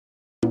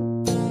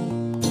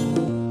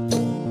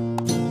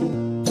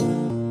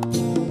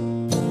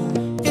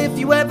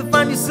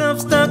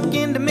myself stuck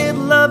in the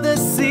middle of the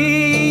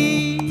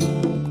sea,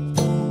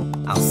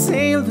 I'll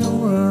sail the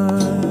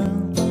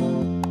world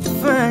to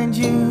find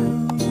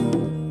you.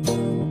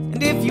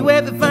 And if you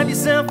ever find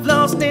yourself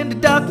lost in the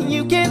dark and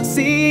you can't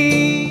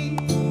see,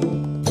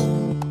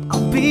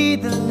 I'll be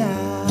the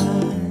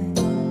light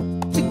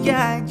to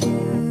guide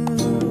you.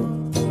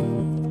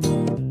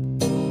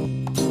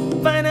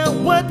 Find out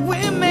what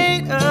we're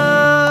made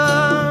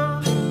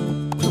of.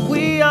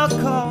 We are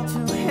called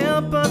to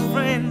help our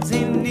friends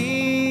in need.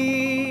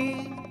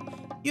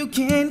 You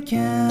can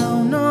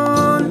count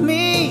on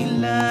me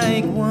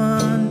like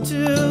 1,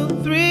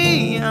 2,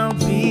 3, I'll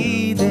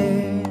be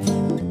there.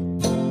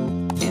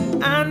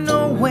 And I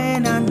know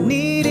when I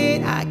need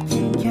it, I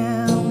can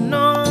count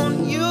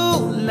on you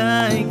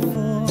like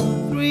 4,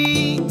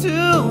 3,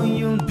 2,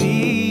 you'll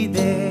be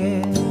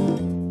there.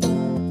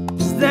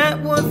 Is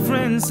that what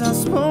friends are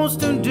supposed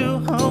to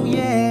do? Oh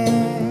yeah.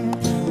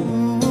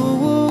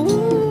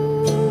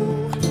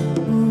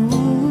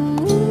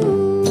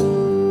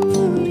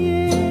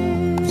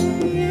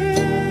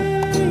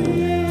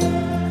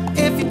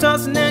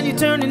 Tossing and you're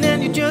turning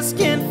and you just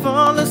can't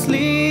fall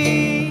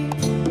asleep,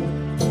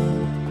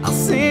 I'll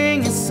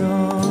sing a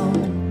song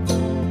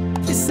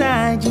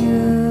beside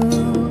you.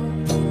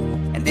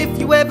 And if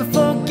you ever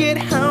forget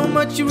how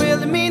much you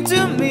really mean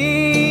to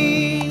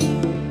me,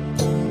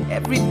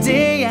 every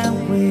day I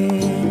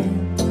will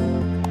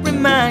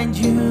remind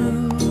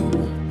you.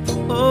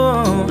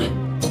 Oh,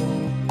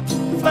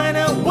 find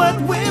out what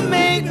we're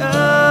made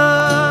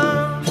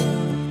of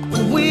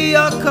when we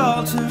are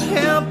called to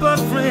help our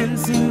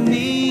friends in need.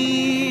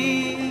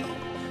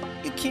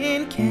 You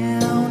can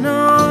count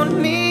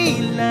on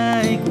me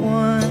like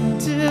 1,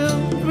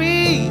 2,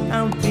 3,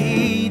 I'll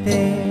be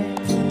there.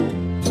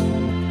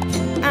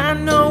 And I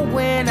know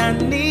when I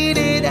need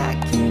it, I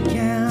can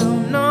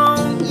count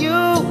on you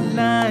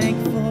like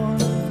 4,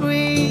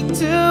 3,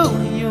 2,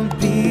 you'll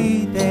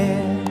be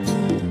there.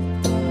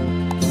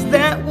 Is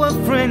that what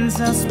friends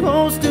are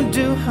supposed to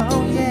do?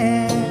 Oh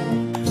yeah.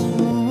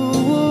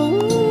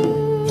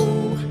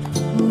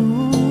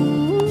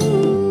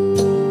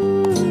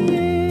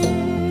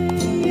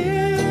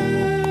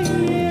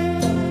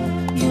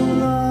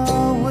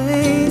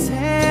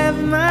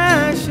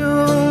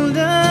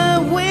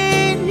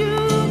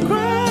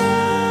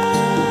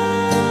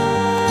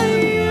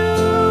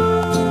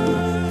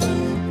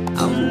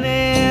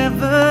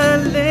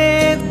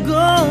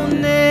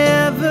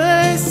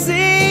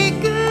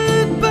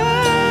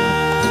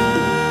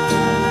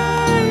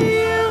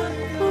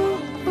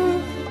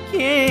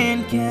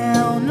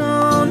 Count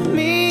on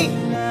me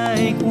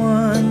like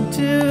 1,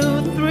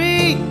 2,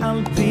 3,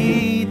 I'll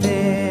be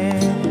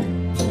there.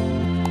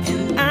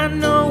 And I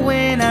know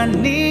when I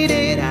need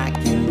it, I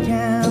can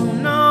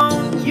count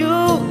on you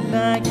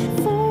like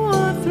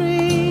 4,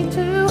 3,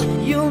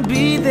 2, you'll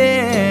be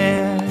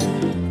there.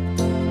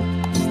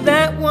 Is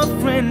that what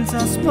friends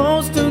are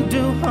supposed to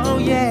do? Oh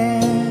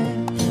yeah.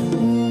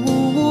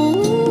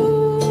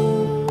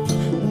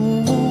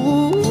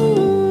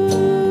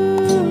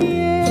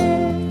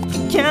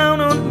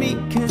 Count on me,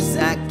 'cause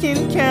I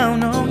can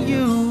count on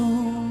you.